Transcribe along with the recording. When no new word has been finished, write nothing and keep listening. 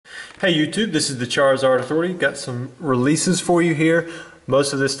Hey YouTube, this is the Charizard Authority. Got some releases for you here.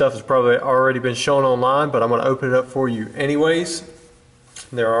 Most of this stuff has probably already been shown online, but I'm going to open it up for you anyways.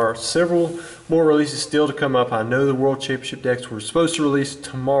 There are several more releases still to come up. I know the World Championship decks were supposed to release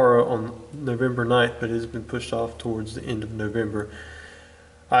tomorrow on November 9th, but it has been pushed off towards the end of November.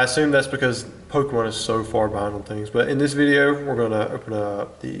 I assume that's because Pokemon is so far behind on things. But in this video, we're going to open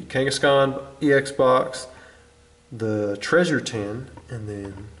up the Kangaskhan EX box, the Treasure 10, and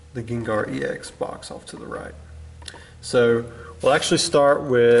then the Gengar EX box off to the right. So we'll actually start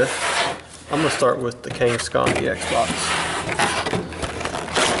with, I'm going to start with the Kangaskhan EX box.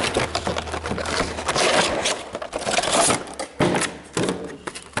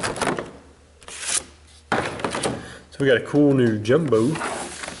 So we got a cool new Jumbo. Let's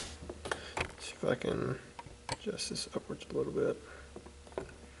see if I can adjust this upwards a little bit.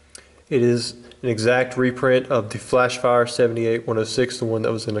 It is an exact reprint of the Flashfire 78-106, the one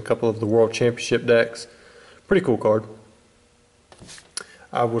that was in a couple of the World Championship decks. Pretty cool card.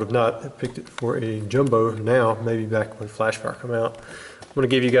 I would have not picked it for a Jumbo now, maybe back when Flashfire came out. I'm going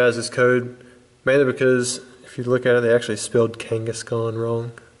to give you guys this code, mainly because if you look at it, they actually spelled Kangaskhan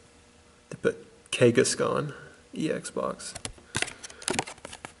wrong. They put Kangaskhan EX box.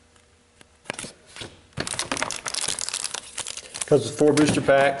 Comes with 4 booster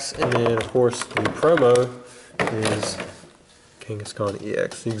packs, and then of course the promo is Kangaskhan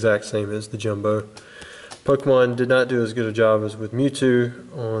EX, the exact same as the Jumbo. Pokemon did not do as good a job as with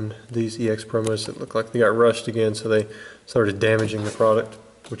Mewtwo on these EX promos. It looked like they got rushed again, so they started damaging the product,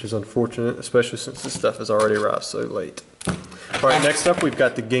 which is unfortunate, especially since this stuff has already arrived so late. Alright, next up we've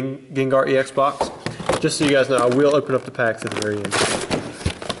got the Gengar EX box. Just so you guys know, I will open up the packs at the very end.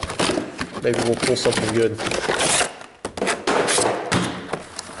 Maybe we'll pull something good.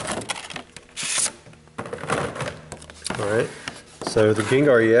 Alright, so the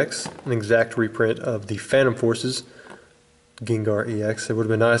Gengar EX, an exact reprint of the Phantom Forces Gengar EX. It would have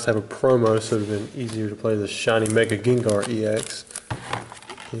been nice to have a promo, so it would have been easier to play the shiny Mega Gengar EX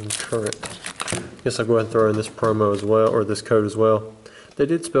in current. I guess I'll go ahead and throw in this promo as well, or this code as well. They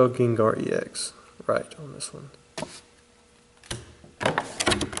did spell Gengar EX right on this one.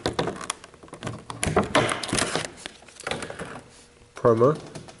 Promo,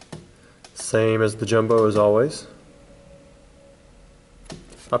 same as the Jumbo as always.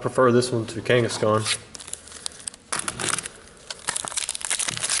 I prefer this one to Kangaskhan.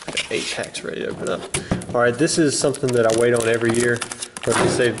 Got 8 packs ready to open up. Alright, this is something that I wait on every year, or at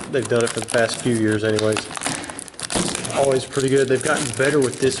least they've done it for the past few years anyways. Always pretty good. They've gotten better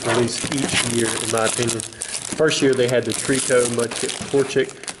with this release each year, in my opinion. First year they had the Trico, Mudkip,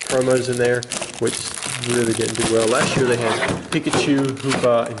 Torchic promos in there, which really didn't do well. Last year they had Pikachu,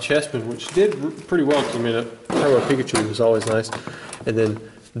 Hoopa, and Chespin, which did pretty well. I mean, a promo Pikachu was always nice. And then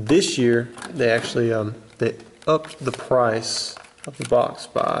this year they actually they upped the price of the box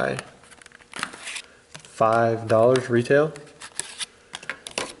by $5 retail.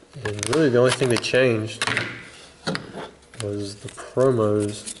 And really the only thing they changed was the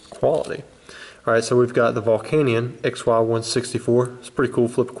promo's quality. Alright, so we've got the Volcanion XY164. It's pretty cool.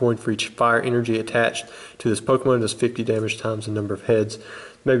 Flip a coin for each fire energy attached to this Pokemon. It does 50 damage times the number of heads.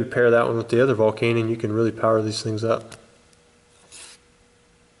 Maybe pair that one with the other Volcanion. You can really power these things up.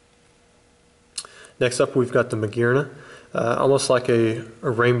 Next up we've got the Magearna. Almost like a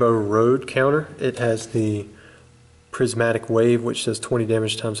Rainbow Road counter. It has the Prismatic Wave, which does 20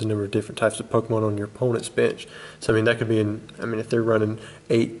 damage times the number of different types of Pokemon on your opponent's bench. So I mean that could be if they're running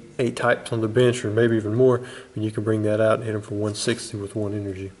 8 types on the bench, or maybe even more, then you can bring that out and hit them for 160 with 1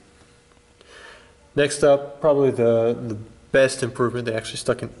 energy. Next up, probably the best improvement, they actually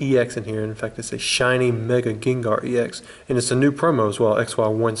stuck an EX in here. In fact, it's a shiny Mega Gengar EX, and it's a new promo as well,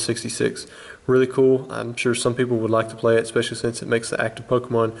 XY166. Really cool. I'm sure some people would like to play it, especially since it makes the active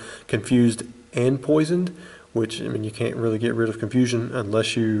Pokemon confused and poisoned, which, I mean, you can't really get rid of confusion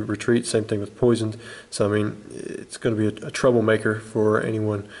unless you retreat. Same thing with poisoned. So, I mean, it's going to be a troublemaker for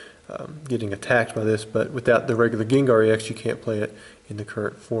anyone getting attacked by this, but without the regular Gengar EX, you can't play it in the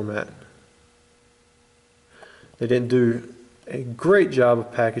current format. They didn't do a great job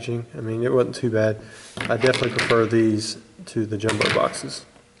of packaging. I mean, it wasn't too bad. I definitely prefer these to the Jumbo boxes,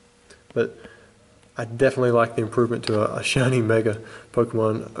 but I definitely like the improvement to a shiny Mega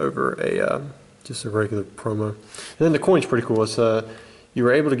Pokemon over a just a regular promo. And then the coin's pretty cool. It's you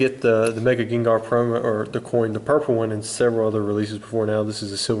were able to get the Mega Gengar promo, or the coin, the purple one, in several other releases before now. This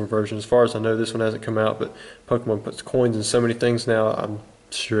is a silver version. As far as I know, this one hasn't come out, but Pokemon puts coins in so many things now, I'm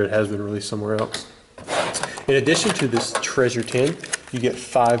sure it has been released somewhere else. In addition to this Treasure 10, you get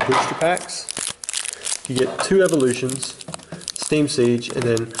 5 booster packs. You get 2 evolutions, Steam Siege, and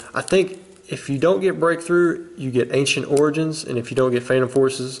then I think if you don't get Breakthrough, you get Ancient Origins, and if you don't get Phantom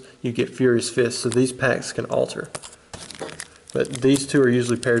Forces, you get Furious Fist. So these packs can alter. But these two are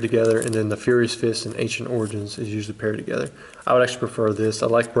usually paired together, and then the Furious Fist and Ancient Origins is usually paired together. I would actually prefer this. I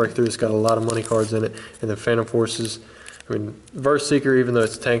like Breakthrough. It's got a lot of money cards in it, and then Phantom Forces. I mean, Verse Seeker, even though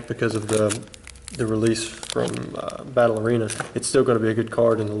it's tanked because of the release from Battle Arena, it's still going to be a good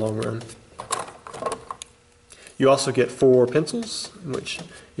card in the long run. You also get 4 pencils, which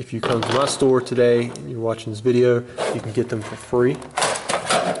if you come to my store today and you're watching this video, you can get them for free,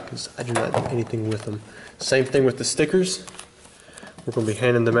 because I do not do anything with them. Same thing with the stickers. We're going to be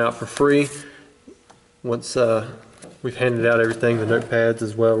handing them out for free. Once we've handed out everything, the notepads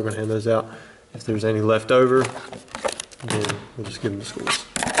as well, we're going to hand those out. If there's any left over, then we'll just give them to schools.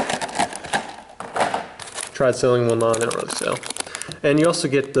 Tried selling them online, they don't really sell. And you also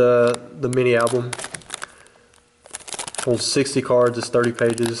get the mini album. Holds 60 cards, it's 30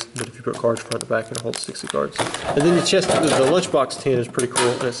 pages, but if you put cards front to back, it holds 60 cards. And then the lunchbox tin is pretty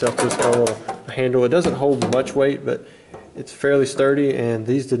cool in itself. It's got a little handle. It doesn't hold much weight, but it's fairly sturdy, and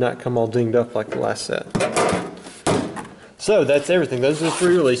these did not come all dinged up like the last set. So that's everything. Those are the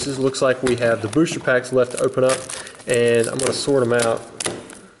 3 releases. Looks like we have the booster packs left to open up, and I'm going to sort them out.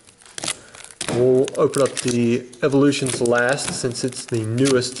 We'll open up the Evolutions last, since it's the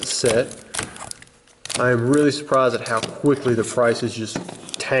newest set. I am really surprised at how quickly the prices just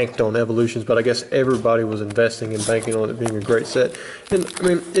tanked on Evolutions, but I guess everybody was investing and banking on it being a great set. And I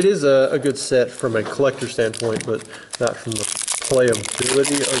mean, it is a good set from a collector standpoint, but not from the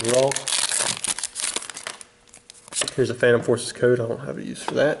playability overall. Here's a Phantom Forces code. I don't have a use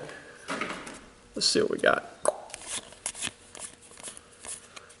for that. Let's see what we got.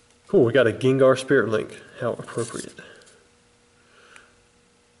 Cool, we got a Gengar Spirit Link. How appropriate.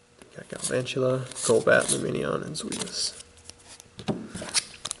 Got Galvantula, Golbat, Luminion, and Zweilous.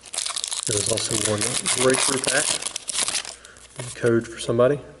 There's also one breakthrough pack. A code for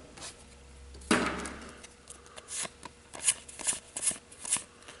somebody.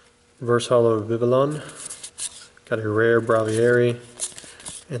 Reverse Hollow Vivillon. Got a rare Braviary.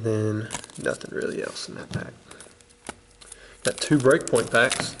 And then nothing really else in that pack. Got 2 Breakpoint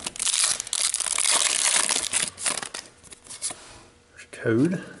packs. There's a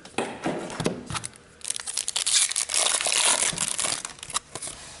code.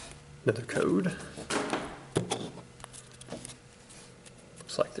 Another code.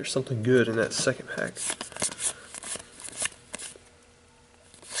 Looks like there's something good in that second pack.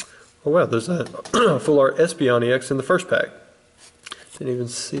 Oh wow, there's a full art Espeon EX in the first pack. Didn't even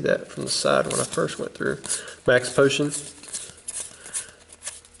see that from the side when I first went through. Max Potion.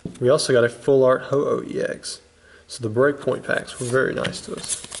 We also got a full art Ho-Oh EX. So the Breakpoint packs were very nice to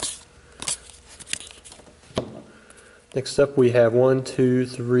us. Next up we have 1, 2,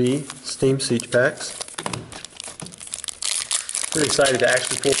 3 Steam Siege packs. Pretty excited to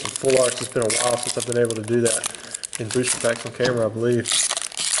actually pull some full arts. It's been a while since I've been able to do that in booster packs on camera, I believe.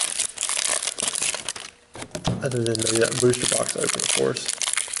 Other than maybe that booster box open, of course.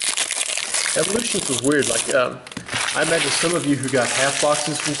 Evolutions was weird. Like, I imagine some of you who got half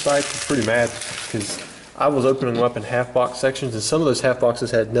boxes from sites were pretty mad, because I was opening them up in half box sections, and some of those half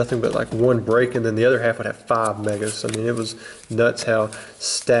boxes had nothing but like 1 break, and then the other half would have 5 megas. I mean, it was nuts how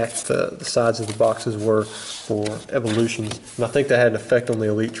stacked the sides of the boxes were for Evolutions. And I think that had an effect on the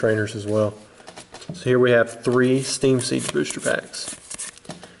Elite Trainers as well. So here we have 3 Steam Siege booster packs.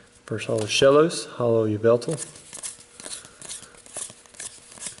 First Hollow Shellos, Hollow Yveltal.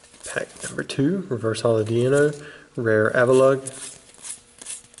 Pack number 2, Reverse Hollow Deino, Rare Avalugg.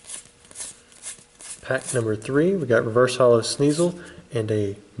 Pack number 3, we got Reverse Hollow Sneasel and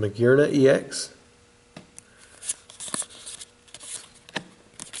a Magearna EX.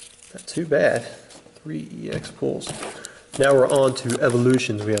 Not too bad. 3 EX pulls. Now we're on to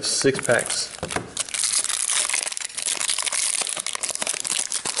Evolutions. We have 6 packs.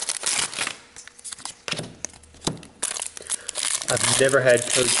 I've never had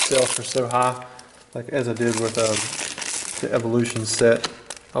codes sell for so high, like as I did with the Evolution set.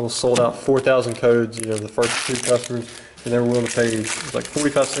 I was sold out 4,000 codes, you know, the first 2 customers, and they were willing to pay like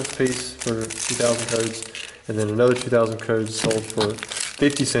 45 cents a piece for 2,000 codes, and then another 2,000 codes sold for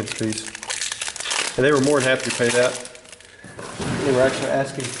 50 cents a piece. And they were more than happy to pay that. They were actually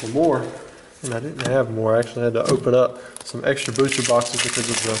asking for more, and I didn't have more. I actually had to open up some extra booster boxes because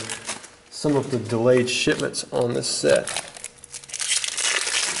of some of the delayed shipments on this set.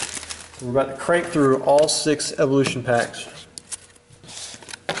 We're about to crank through all 6 Evolution packs.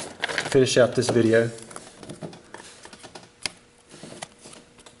 Finish out this video.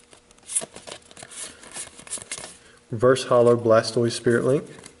 Reverse Holo Blastoise Spirit Link.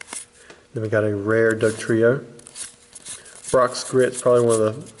 Then we got a rare Dugtrio. Brock's Grit's probably one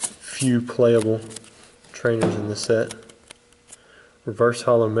of the few playable trainers in the set. Reverse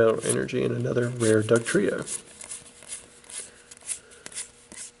Holo Metal Energy and another rare Dugtrio.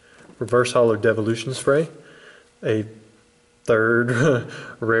 Reverse Holo Devolution Spray, a third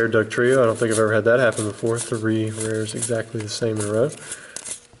rare Dugtrio. I don't think I've ever had that happen before. 3 rares exactly the same in a row.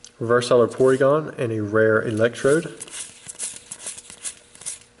 Reverse Holo Porygon and a rare Electrode.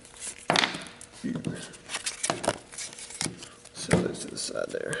 So those to the side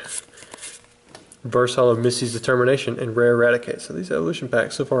there. Reverse Holo Missy's Determination and rare Eradicate. So these evolution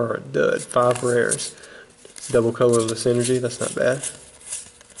packs so far are a dud. 5 rares. Double colorless energy, that's not bad.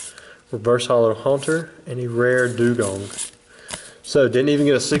 Reverse Holo Haunter and a rare Dugong. So didn't even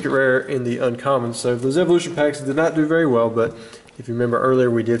get a secret rare in the uncommon. So those evolution packs did not do very well, but if you remember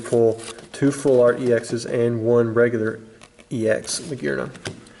earlier we did pull 2 full art EXs and 1 regular EX Magearna.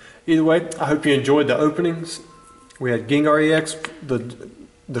 Either way, I hope you enjoyed the openings. We had Gengar EX,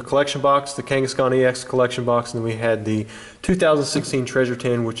 the collection box, the Kangaskhan EX collection box, and then we had the 2016 Treasure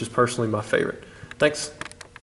 10, which is personally my favorite. Thanks.